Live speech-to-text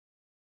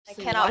I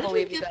So cannot why did we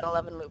believe you get- got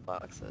 11 loot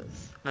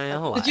boxes. I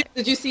know.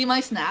 Did you see my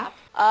snap?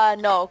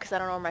 No, because I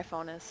don't know where my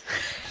phone is.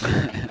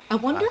 I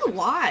wonder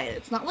why.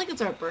 It's not like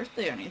it's our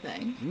birthday or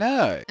anything.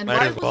 No. And Might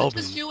why as was well it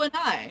just be. you and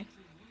I?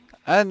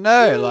 I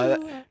know,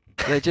 like,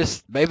 they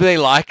just, maybe they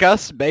like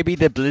us, maybe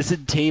the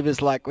Blizzard team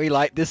is like, we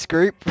like this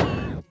group.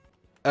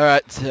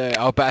 Alright, so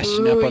I'll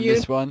bastion up Ooh, on you-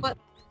 this one. what?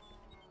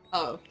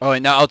 Oh. Oh,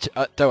 wait, no,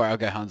 don't worry, I'll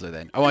go Hanzo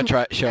then. I want to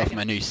try to show off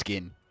my new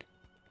skin.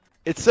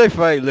 It's so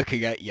funny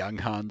looking at young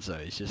Hanzo.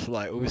 It's just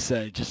like,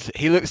 also,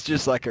 he looks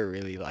just like a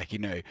really, like, you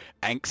know,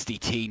 angsty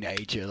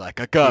teenager. Like,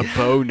 I got a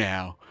bow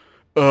now.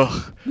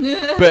 Ugh.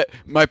 But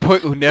my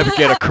point will never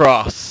get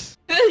across.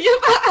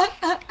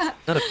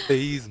 Not a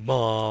phase,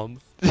 mom.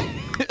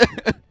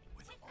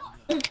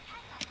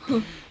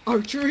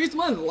 Archery's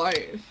my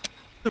life.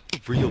 The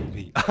real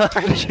me.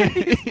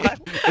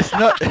 It's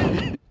not...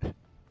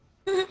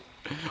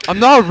 I'm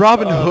not a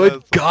Robin Hood.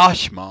 that's-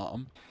 Gosh,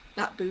 Mom.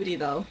 That booty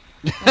though.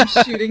 I'm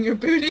shooting your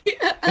booty.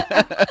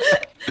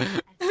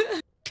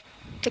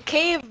 The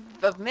Cave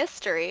of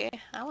Mystery.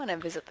 I want to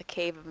visit the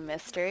Cave of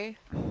Mystery.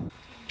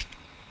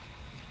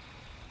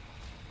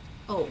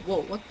 Oh,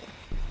 whoa, what the?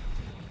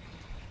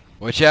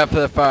 Watch out for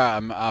the fire.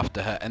 I'm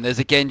after her. And there's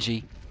a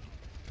Genji.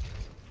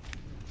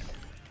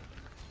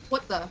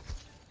 What the?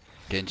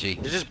 Genji.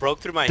 It just broke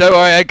through my Don't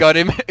worry, I got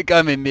him. I got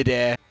him in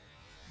midair.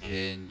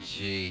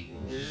 Genji.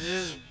 It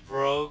just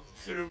broke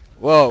through.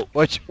 Whoa,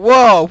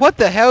 whoa, what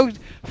the hell?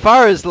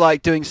 Farah's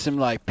like doing some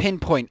like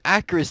pinpoint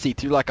accuracy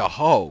through like a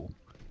hole.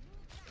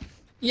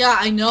 Yeah,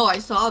 I know, I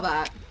saw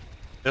that.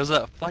 There's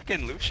a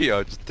fucking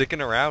Lucio just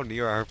sticking around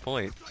near our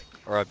point.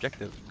 Or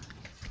objective.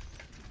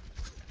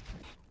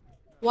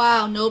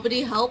 Wow,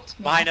 nobody helped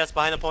me. Behind us,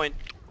 behind the point.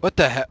 What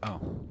the hell? Oh.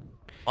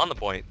 On the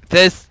point.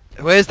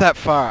 Where's that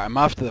Farah? I'm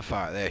after the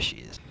Farah. There she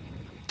is.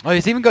 Oh,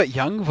 he's even got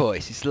young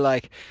voice. He's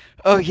like,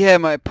 oh yeah,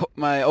 my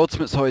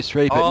ultimate's always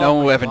ready, but no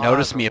one will ever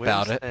notice me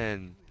about it.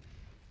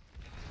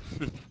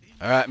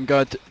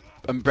 Alright,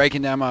 I'm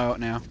breaking down my ult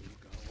now.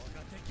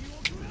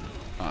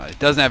 Oh, it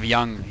doesn't have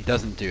young, he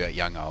doesn't do a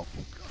young ult.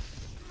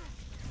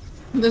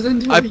 Doesn't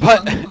do I a put,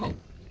 young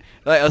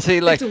like, I'll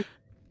see, like,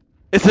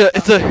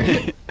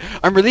 It's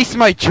I'm releasing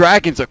my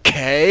dragons,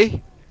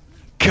 okay?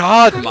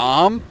 God,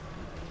 Mom!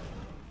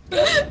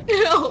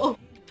 Ew.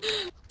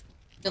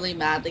 Really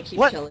mad they keep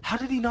What? killing. How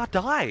did he not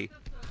die?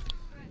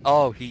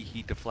 Oh,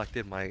 he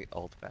deflected my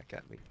ult back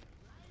at me.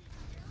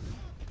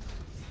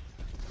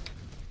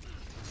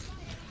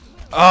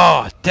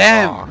 Oh,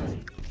 damn! Aw.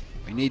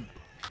 We need,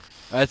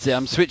 that's it,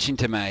 I'm switching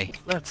to Mei.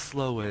 Let's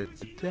slow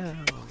it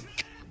down.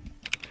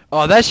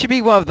 Oh, that should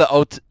be one of the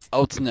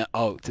alternate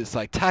ults. It's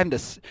like time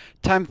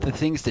for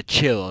things to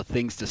chill or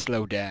things to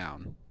slow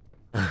down.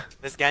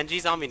 This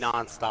Genji's on me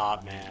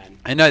non-stop, man.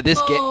 I know this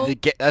Oh.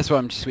 that's why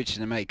I'm just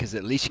switching to Mei, because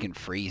at least you can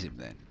freeze him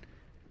then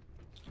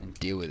and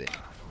deal with it.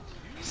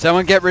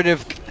 Someone get rid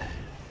of.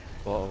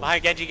 Whoa.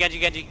 Behind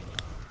Genji.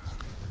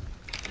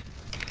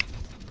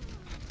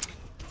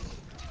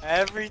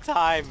 Every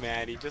time,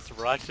 man, he just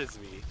rushes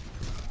me.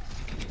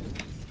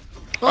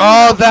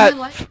 Oh, no, that. I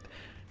like-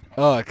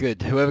 Oh,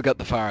 good. Whoever got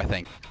the fire, I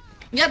think.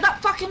 Yeah,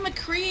 that fucking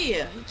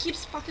McCree. He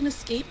keeps fucking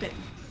escaping.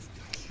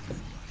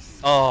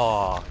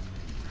 Oh,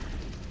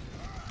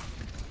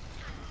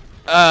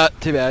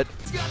 Too bad.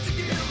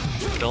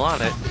 still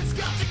on it.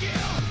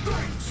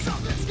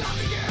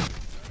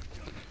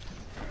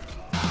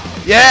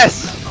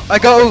 Yes, I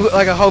got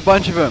like a whole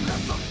bunch of them.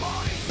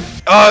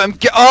 Oh,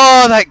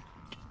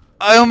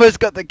 I almost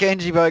got the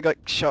Genji, but I got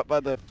shot by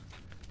the.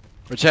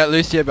 Watch out,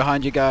 Lucio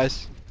behind you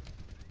guys.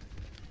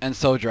 And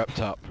Soldier up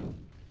top.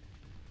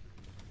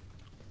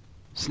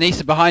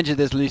 Sneezer behind you,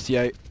 there's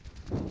Lucio.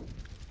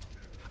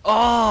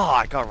 Oh,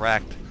 I got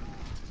wrecked.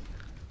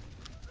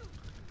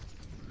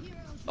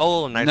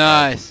 Oh, nice.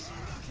 Nice.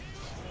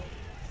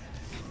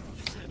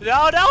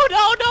 No!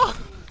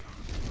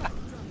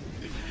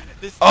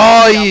 This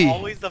Oh, Genji, you- I'm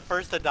always the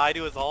first to die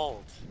to his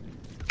ult.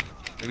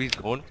 Maybe he's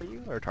going for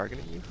you or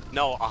targeting you?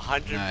 No,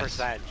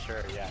 100%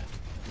 sure, yeah.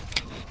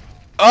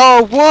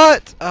 Oh,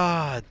 what?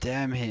 Ah,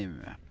 damn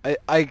him.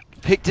 I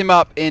picked him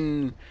up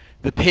in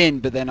the pin,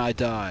 but then I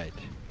died.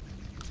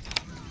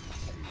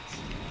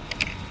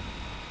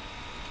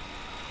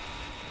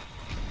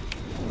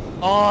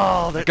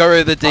 Oh, Go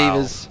rid of the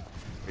divas.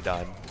 We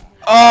died.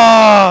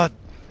 Oh!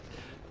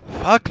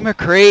 Fuck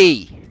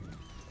McCree.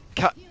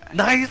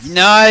 Nice!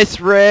 Nice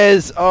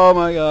res. Oh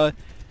my god.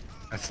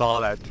 I saw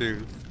that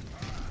too.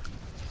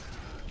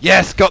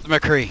 Yes, got the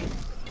McCree.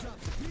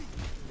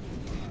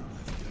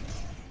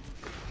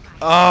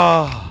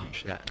 Oh.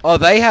 Shit. Oh,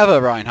 they have a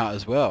Reinhardt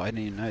as well. I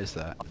didn't even notice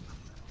that.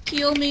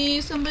 Heal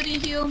me, somebody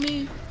heal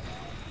me.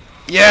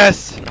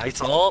 Yes! Nice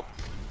ult.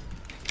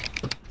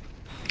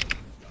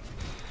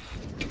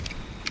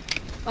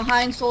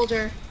 Behind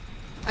soldier.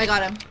 I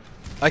got him.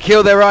 I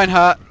killed their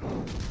Reinhardt.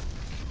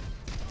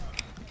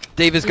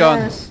 Diva's gone.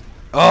 Yes.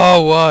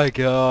 Oh my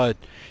god.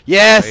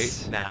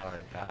 Yes! Wait, now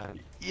we're done.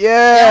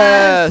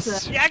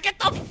 Yes! Yeah, get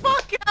the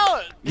fuck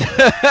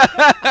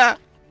out!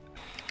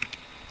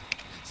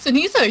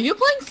 Sinisa, are you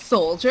playing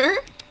soldier?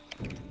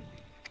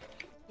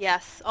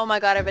 Yes. Oh my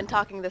god, I've been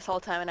talking this whole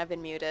time and I've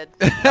been muted.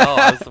 Oh,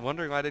 I was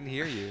wondering why I didn't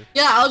hear you.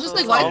 Yeah, I was just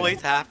like, This why?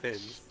 always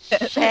happens.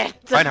 Shit.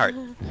 Reinhardt.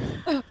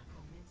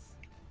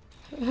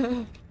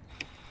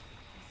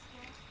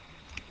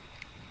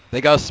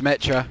 They go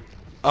Symmetra.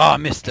 Oh, I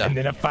missed her. And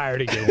then I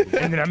fired again.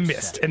 And then I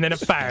missed. And then I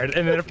fired.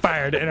 And then I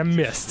fired. And I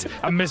missed.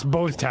 I missed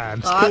both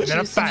times. Oh, And then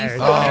I jeez, fired.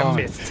 Denise. And Oh. I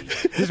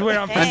missed. This went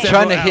on for I'm I'm several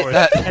trying to hit hours.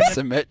 that And then-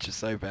 Symmetra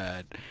so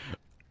bad.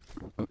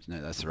 Oops,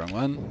 no, that's the wrong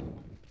one.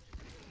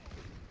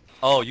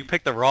 Oh, you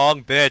picked the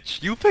wrong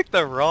bitch. You picked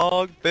the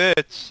wrong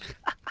bitch.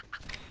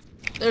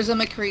 There's a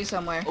McCree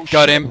somewhere.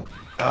 Got him.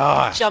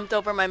 Ah, Jumped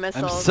over my I'm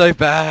missiles. so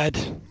bad.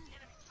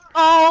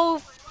 Oh,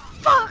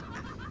 fuck!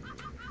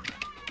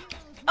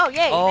 Oh,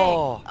 yay,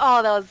 Oh. thanks.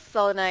 Oh, that was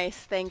so nice.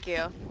 Thank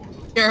you.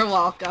 You're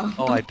welcome.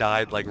 Oh, I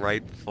died like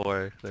right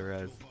before the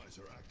res.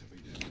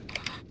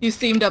 You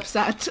seemed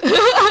upset.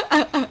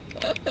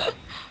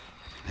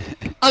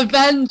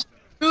 Avenge!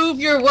 Prove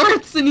your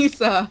worth,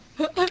 Sinisa!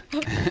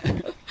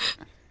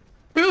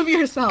 Prove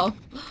yourself!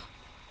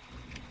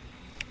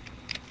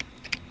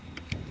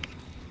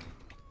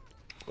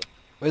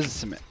 Where's the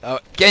cement? Oh,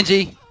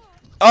 Genji!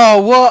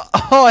 Oh, what?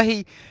 Oh,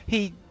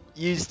 he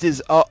used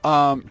his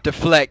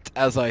deflect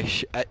as I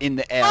in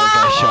the air as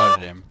I shot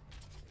at him.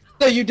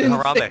 No, you didn't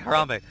Harambe, say-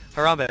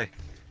 Harambe,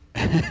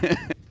 Harambe.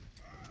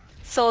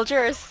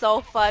 Soldier is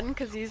so fun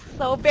because he's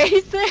so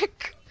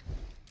basic.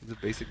 He's a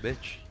basic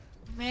bitch.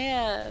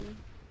 Man.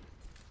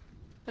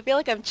 I feel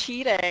like I'm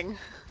cheating.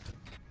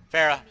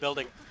 Farah,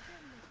 building.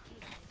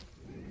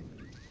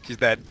 She's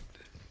dead.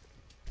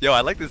 Yo,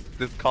 I like this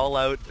call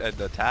out and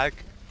attack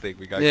thing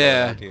we got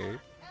Yeah. going on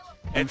here.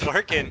 It's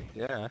working.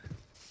 Yeah.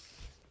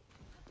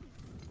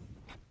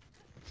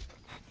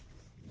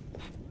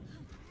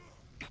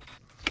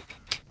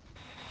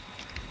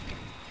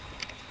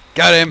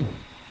 Got him.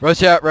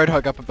 Rush out,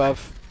 Roadhog up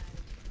above.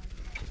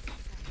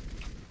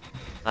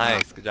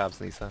 Nice, good job,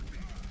 Snisa.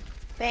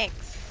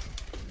 Thanks.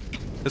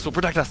 This will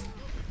protect us.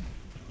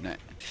 No.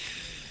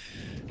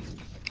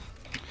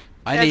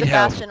 I There's need a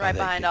help. bastion I right think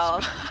behind it's- all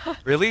of them.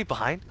 Really?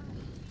 Behind?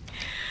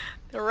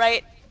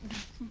 Right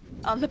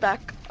on the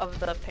back of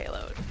the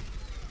payload.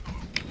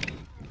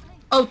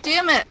 Oh,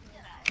 damn it!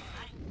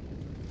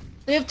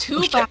 They have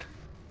two shit. back.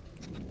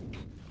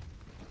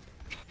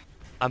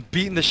 I'm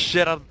beating the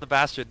shit out of the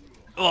bastion.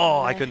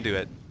 Oh, I couldn't do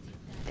it.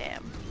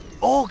 Damn.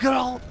 Oh, good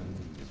ult.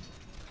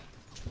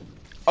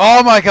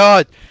 Oh my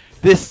god!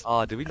 This.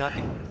 Oh, did we not?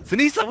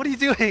 Sinisa, what are you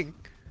doing?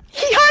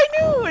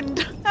 High noon!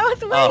 I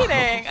was Oh.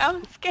 waiting.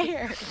 I'm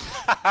scared.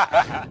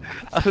 I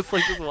was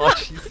like, just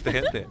watch you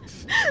stand there.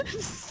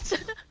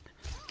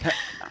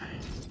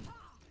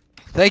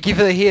 Thank you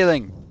for the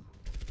healing.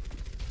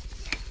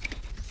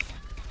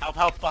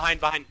 Help, behind.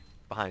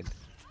 Behind.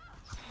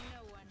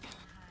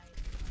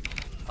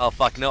 Oh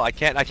fuck, no, I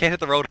can't hit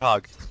the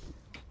Roadhog.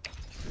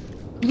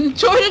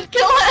 Jordan,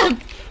 kill him!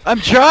 I'm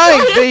trying,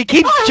 but he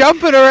keeps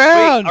jumping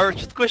around. Wait, or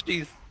squish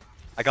these.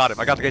 I got him,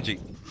 I got the Genji.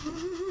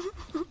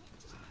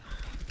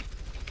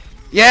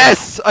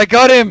 Yes, I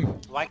got him.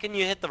 Why can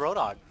you hit the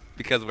Roadhog?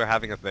 Because we're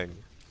having a thing.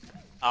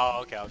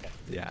 Oh, okay.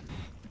 Yeah.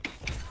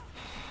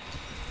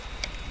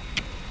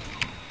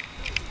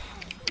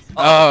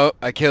 Oh,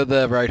 I killed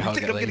the You Roadhog think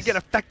at I'm gonna least. get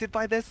affected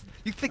by this?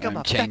 You think I'm I'm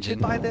affected changing.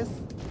 by this?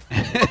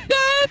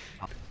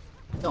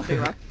 Don't be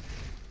rough.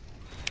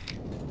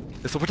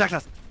 This will protect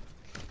us.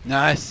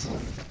 Nice.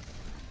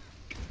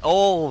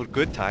 Oh,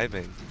 good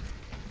timing.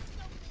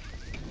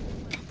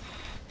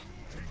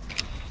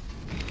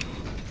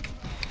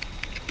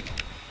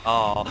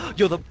 Oh,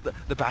 yo,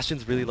 the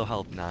Bastion's really low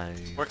health.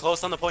 Nice. We're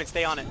close on the point.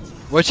 Stay on it.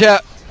 Watch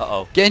out,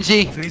 Uh-oh.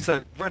 Genji.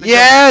 Sinisa, run and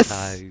Yes!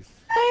 jump.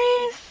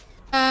 Nice.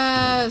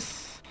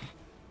 Nice.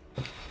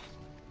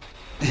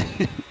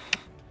 Yes!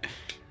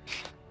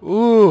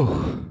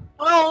 Ooh.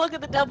 Oh, look at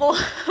the double,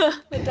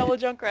 the double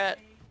Junkrat.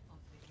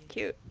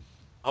 Cute.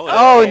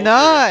 Oh, that's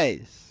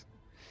nice.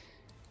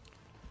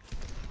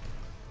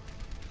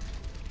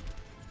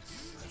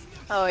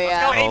 Oh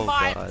yeah. go. Oh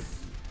Aimbot. god.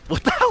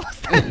 What the hell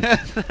was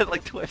that?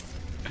 Like twist.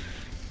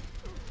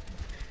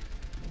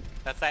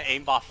 That's that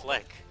aimbot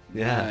flick.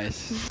 Yeah.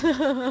 Nice.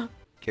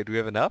 Okay, do we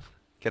have enough?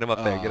 Get him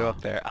up there, get him Aw.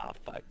 up there. Ah,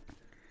 fuck.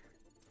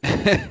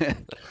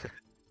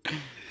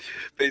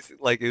 Basically,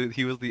 like,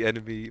 he was the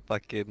enemy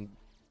fucking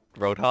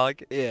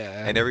Roadhog.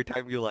 Yeah. And every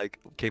time you, like,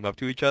 came up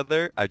to each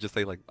other, I just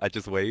say, like, I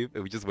just wave,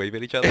 and we just wave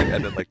at each other,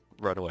 and then, like,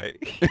 run away.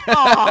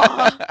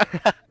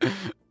 Aw.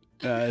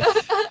 Nice.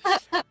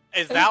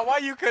 Is that why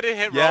you couldn't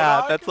hit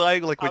Yeah, Roadhog? that's why,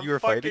 like, when I'm you were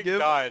fighting fucking him,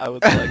 done. I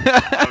was like,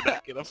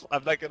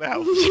 I'm not gonna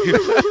help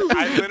you.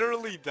 I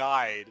literally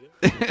died.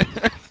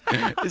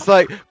 It's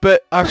like,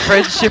 but our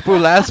friendship will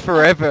last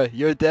forever.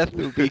 Your death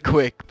will be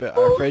quick, but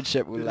our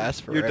friendship will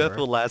last forever. Your death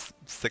will last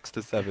 6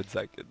 to 7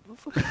 seconds.